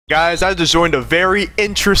Guys, I just joined a very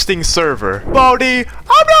interesting server. Baldy,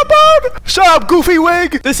 I'm not Bob! Shut up, goofy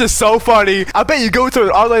wig! This is so funny. I bet you go to an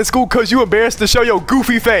online school because you embarrassed to show your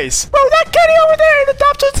goofy face. Bro, that kitty over there in the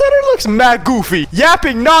adoption center looks mad goofy.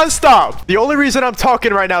 Yapping non-stop. The only reason I'm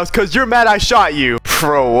talking right now is because you're mad I shot you.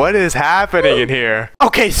 Bro, what is happening in here?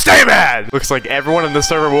 Okay, stay mad! Looks like everyone in the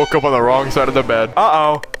server woke up on the wrong side of the bed.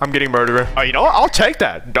 Uh-oh, I'm getting murderer. Oh, you know what? I'll take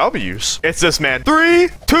that. W's. It's this man. 3,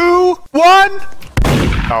 2, 1.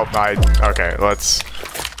 Oh, okay, let's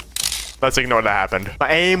ignore that happened.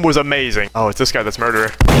 My aim was amazing. Oh, it's this guy that's murderer.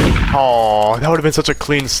 Oh, that would have been such a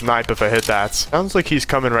clean snipe if I hit that. Sounds like he's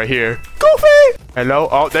coming right here. Goofy! Hello?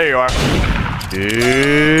 Oh, there you are.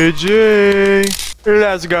 GG.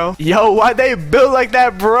 Let's go. Yo, why they built like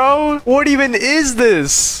that, bro? What even is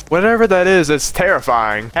this? Whatever that is, it's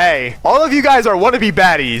terrifying. Hey, all of you guys are wannabe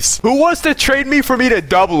baddies. Who wants to trade me for me to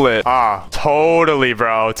double it? Ah, totally,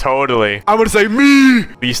 bro. Totally. I'm gonna say me.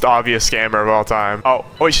 Least obvious scammer of all time. Oh,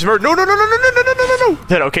 wait, she's murdered. No.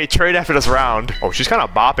 Then okay, trade after this round. Oh, she's kind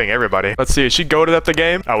of bopping everybody. Let's see. Is she goated up the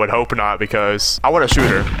game? I would hope not because I want to shoot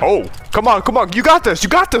her. Oh, come on. You got this. You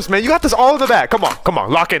got this, man. You got this all in the back. Come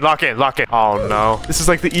on. Lock in. Oh, no. This is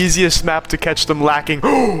like the easiest map to catch them lacking.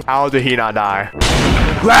 How did he not die?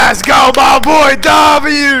 Let's go, my boy,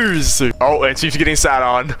 W's! Oh, and she's getting sat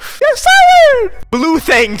on. Yes, sir! Blue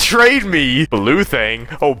thing, trade me. Blue thing?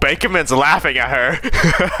 Oh, Bakerman's laughing at her.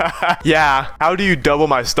 Yeah, how do you double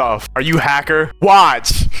my stuff? Are you hacker?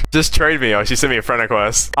 Watch. Just trade me. Oh, she sent me a friend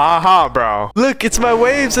request. Bro. Look, it's my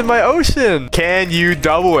waves in my ocean. Can you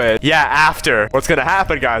double it? Yeah, after. What's gonna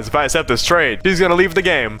happen, guys, if I accept this trade? She's gonna leave the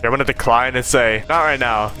game. I'm gonna decline and say, not right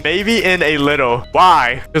now. Maybe in a little.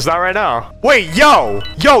 Why? It's not right now. Wait, yo,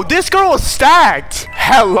 this girl is stacked.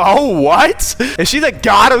 Hello, what? Is she the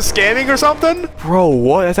god of scamming or something? Bro,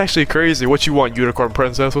 what? That's actually crazy. What you want, unicorn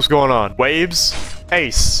princess? What's going on? Waves?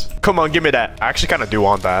 Ace. Come on, give me that. I actually kind of do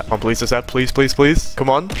want that. Come on, please accept. Please. Come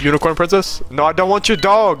on, unicorn princess. No, I don't want your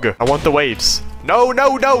dog. I want the waves. No.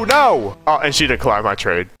 Oh, and she declined my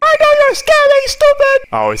trade. I know you're scamming, stupid.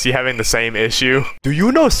 Oh, is he having the same issue? Do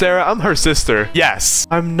you know Sarah? I'm her sister. Yes.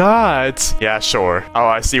 I'm not. Yeah, sure. Oh,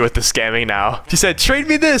 I see what the scamming now. She said, trade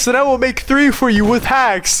me this and I will make 3 for you with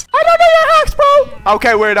hacks. I don't know your hacks, bro.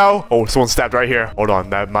 Okay, weirdo. Oh, someone stabbed right here. Hold on.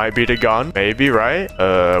 That might be the gun. Maybe, right?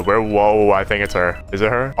 Whoa, I think it's her. Is it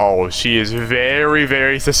her? Oh, she is very,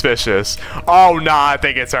 very suspicious. Oh, nah, I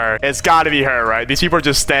think it's her. It's gotta be her, right? These people are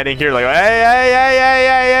just standing here like, hey,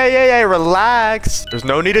 relax. There's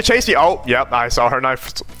no need to chase you. Oh, yep, I saw her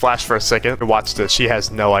knife flash for a second. Watch this. She has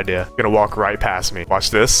no idea. Gonna walk right past me. Watch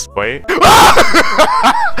this. Wait.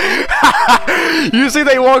 Usually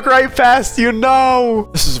they walk right past you. No.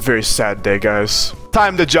 This is a very sad day, guys.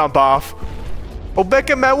 Time to jump off. Oh,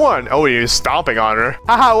 Beckham at 1. Oh, he's stomping on her.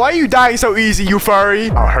 Haha, why are you dying so easy, you furry?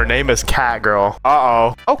 Oh, her name is Cat Girl.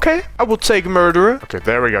 Uh-oh. Okay, I will take murderer. Okay,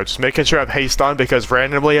 there we go. Just making sure I have haste on because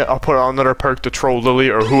randomly I'll put on another perk to troll Lily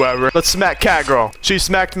or whoever. Let's smack Cat Girl. She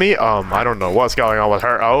smacked me. I don't know what's going on with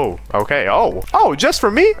her. Oh, okay. Oh, just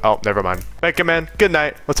for me? Oh, never mind. Beckham, man. Good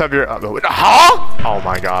night. Let's have your... huh? Oh,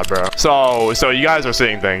 my God, bro. So you guys are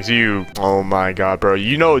seeing things. Oh, my God, bro.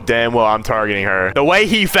 You know damn well I'm targeting her. The way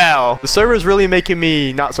he fell. The server's really making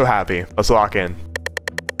me not so happy. Let's lock in.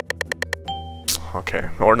 Okay,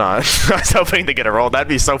 or not. I was hoping to get a roll. That'd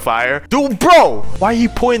be so fire. Dude, bro, why are you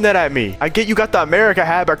pointing that at me? I get you got the America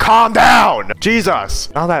hat, but calm down.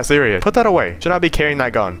 Jesus, not that serious. Put that away. Should not be carrying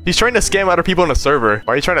that gun. He's trying to scam other people in the server.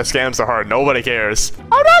 Why are you trying to scam so hard? Nobody cares. I'm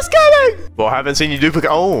not scamming. Well, I haven't seen you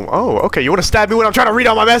duplicate. Oh, okay. You want to stab me when I'm trying to read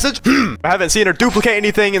out my message? I haven't seen her duplicate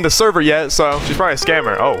anything in the server yet, so she's probably a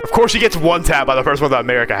scammer. Oh, of course she gets one tap by the person with the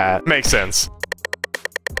America hat. Makes sense.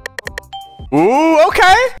 Ooh,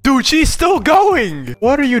 okay. Dude, she's still going.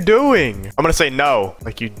 What are you doing? I'm gonna say no.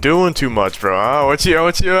 Like, you doing too much, bro. Oh, what you,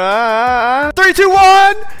 3, 2,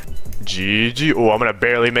 1. GG. Oh, I'm gonna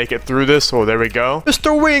barely make it through this. Oh, there we go.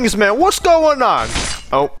 Mr. Wings, man, what's going on?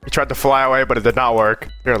 Oh, he tried to fly away, but it did not work.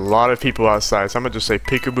 There are a lot of people outside, so I'm gonna just say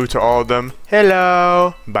peekaboo to all of them.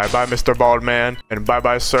 Hello. Bye-bye, Mr. Baldman. And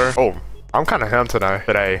bye-bye, sir. Oh. I'm kind of him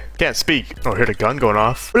today. Can't speak. Oh, I hear the gun going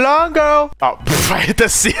off. Longo. Oh, I hit the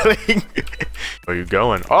ceiling. Where are you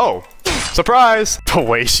going? Oh, surprise. The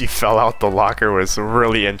way she fell out the locker was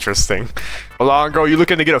really interesting. Longo, you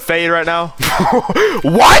looking to get a fade right now?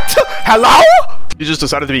 What? Hello? You just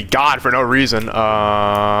decided to be God for no reason.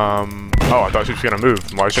 Oh, I thought she was gonna move.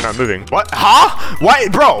 Why is she not moving? What? Huh? Why,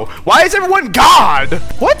 bro? Why is everyone God?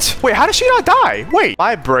 What? Wait, how did she not die? Wait,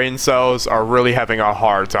 my brain cells are really having a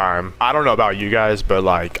hard time. I don't know about you guys, but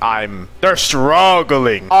like, they're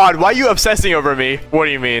struggling. Odd, why are you obsessing over me? What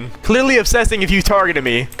do you mean? Clearly obsessing if you targeted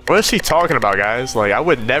me. What is she talking about, guys? Like, I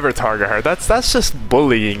would never target her. That's just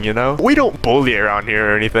bullying, you know? We don't bully around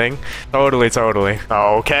here or anything. Totally.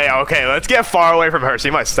 Okay, let's get far away from her. She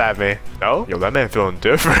might stab me. No? Yo, that man feeling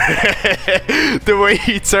different. The way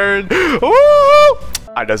he turned. Ooh!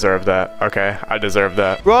 I deserve that. Okay, I deserve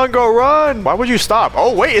that. Run, go run. Why would you stop?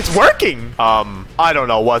 Oh, wait, it's working. I don't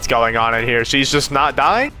know what's going on in here. She's just not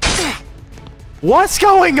dying? What's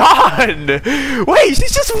going on? Wait,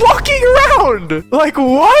 she's just walking around. Like,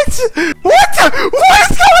 what? What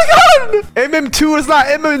is going on? MM2 is not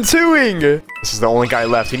MM2ing. This is the only guy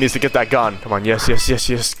left. He needs to get that gun. Come on. Yes.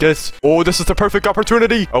 Oh, this is the perfect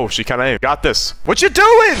opportunity. Oh, she kind of got this. What you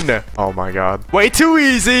doing? Oh, my God. Way too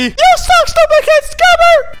easy. You suck, stupid kid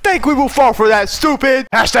scammer. Think we will fall for that, stupid.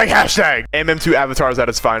 Hashtag. MM2 avatar is at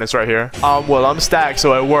its finest right here. Well, I'm stacked,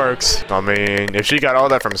 so it works. I mean, if she got all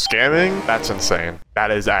that from scamming, that's insane.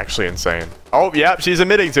 That is actually insane. Oh, yep, she's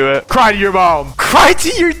admitting to it. Cry to your mom. Cry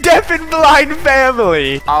to your deaf and blind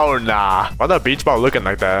family. Oh, nah. Why that beach ball looking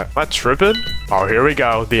like that? Am I tripping? Oh, here we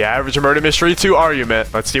go. The average murder mystery 2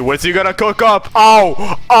 argument. Let's see, what's he gonna cook up?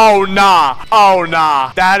 Oh,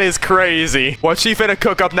 nah. That is crazy. What's she finna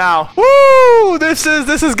cook up now? Woo! This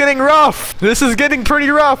is getting rough. This is getting pretty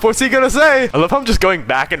rough. What's he gonna say? I love how I'm just going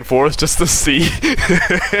back and forth just to see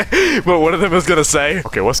what one of them is gonna say.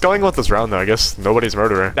 Okay, what's going on with this round, though? I guess nobody's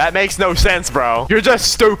murdering. That makes no sense, bro. You're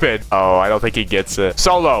just stupid. Oh, I don't think he gets it.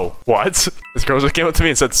 Solo. What? This girl just came up to me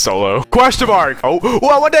and said solo. Question mark. Oh,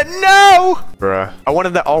 I want that. No! Bruh. I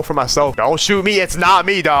wanted that all for myself. Don't shoot me. It's not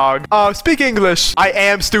me, dog. Speak English. I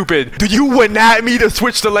am stupid. Do you want at me to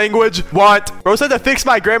switch the language? What? Bro said to fix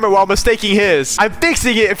my grammar while mistaking his. I'm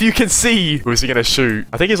fixing it if you can see. Who's he gonna shoot?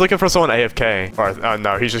 I think he's looking for someone AFK. Or,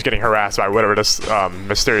 no, he's just getting harassed by whatever this,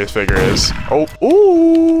 mysterious figure is. Oh,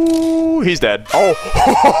 ooh. He's dead.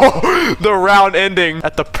 Oh, the round ending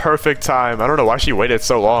at the perfect time. I don't know why she waited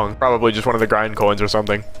so long. Probably just one of the grind coins or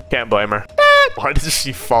something. Can't blame her. Why did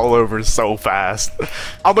she fall over so fast?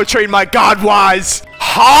 I'm gonna trade my God-wise.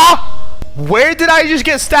 Huh? Where did I just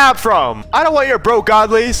get stabbed from? I don't want your broke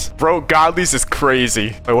godlies. Broke godlies is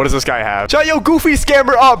crazy. Wait, what does this guy have? Shut your goofy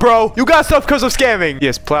scammer up, bro. You got stuff because of scamming.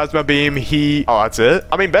 Yes, plasma beam, heat. Oh, that's it?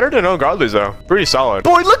 I mean, better than no godlies, though. Pretty solid.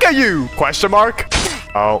 Boy, look at you. Question mark?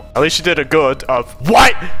 Oh, at least she did a good of...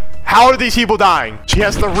 What? How are these people dying? She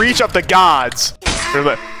has the reach of the gods.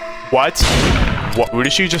 What? Who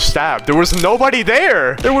did she just stab? There was nobody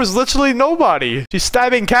there. There was literally nobody. She's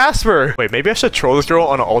stabbing Casper. Wait, maybe I should troll this girl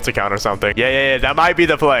on an alt account or something. Yeah. That might be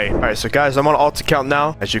the play. All right, so guys, I'm on an alt account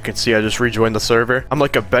now. As you can see, I just rejoined the server. I'm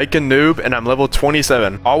like a bacon noob, and I'm level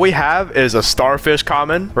 27. All we have is a starfish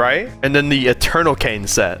common, right? And then the eternal cane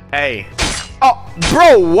set. Hey. Oh,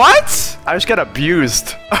 bro, what? I just got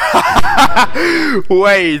abused.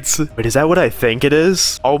 Wait, is that what I think it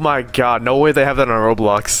is? Oh my God, no way they have that on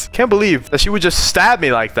Roblox. Can't believe that she would just stab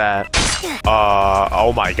me like that.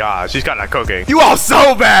 Oh my God, she's kind of cooking. You all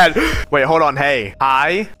so bad. Wait, hold on. Hey,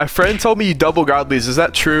 hi. A friend told me you double godlies. Is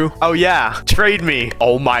that true? Oh yeah, trade me.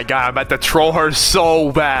 Oh my God, I'm about to troll her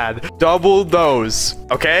so bad. Double those,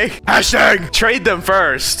 okay? Hashtag trade them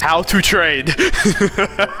first. How to trade.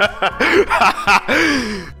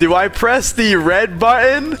 Do I press the red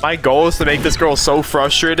button? My goal is to make this girl so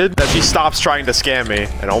frustrated that she stops trying to scam me.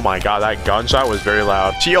 And oh my God, that gunshot was very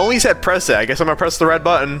loud. She only said press it. I guess I'm gonna press the red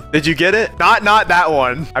button. Did you get it? Not that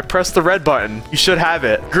one. I pressed the red button. You should have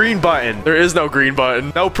it. Green button. There is no green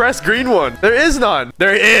button. No, press green one. There is none.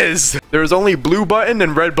 There is. There is only blue button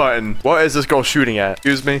and red button. What is this girl shooting at?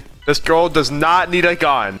 Excuse me. This girl does not need a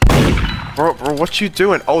gun. Bro, what you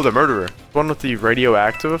doing? Oh, the murderer. One with the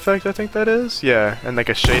radioactive effect, I think that is. Yeah, and like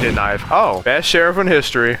a shaded knife. Oh, best sheriff in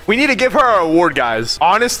history. We need to give her an award, guys.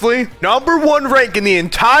 Honestly, #1 rank in the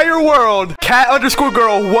entire world.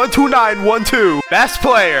 Cat_girl12912. Best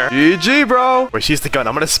player. GG, bro. Wait, she's the gun.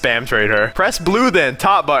 I'm gonna spam trade her. Press blue then,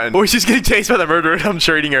 top button. Oh, she's getting chased by the murderer. I'm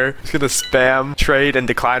trading her. Just gonna spam trade and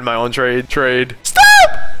decline my own trade. Stop!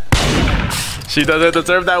 She doesn't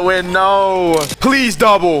deserve that win. No. Please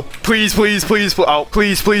double. Please. Oh,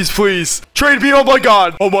 please. Trade me. Oh my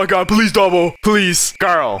God. Please double. Please.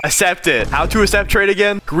 Girl, accept it. How to accept trade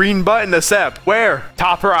again? Green button accept. Where?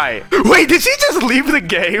 Top right. Wait, did she just leave the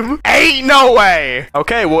game? Ain't no way.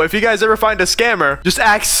 Okay, well, if you guys ever find a scammer, just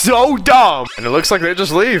act so dumb. And it looks like they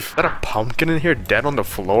just leave. Is that a pumpkin in here dead on the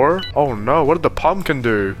floor? Oh no, what did the pumpkin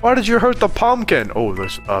do? Why did you hurt the pumpkin? Oh,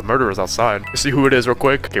 there's murderers outside. Let's see who it is real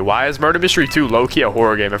quick. Okay, why is Murder Mystery 2 low-key a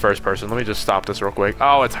horror game in first person? Let me just stop this real quick.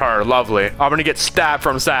 Oh, it's her. Lovely. I'm gonna get stabbed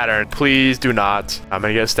from Saturn. Please do not. I'm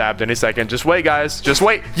gonna get stabbed any second. Just wait, guys. Just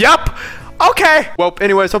wait. Yup. Okay. Well,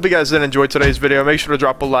 anyways, hope you guys did enjoy today's video. Make sure to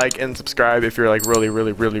drop a like and subscribe if you're like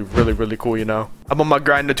really cool, you know. I'm on my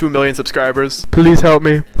grind to 2 million subscribers. Please help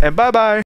me. And bye-bye.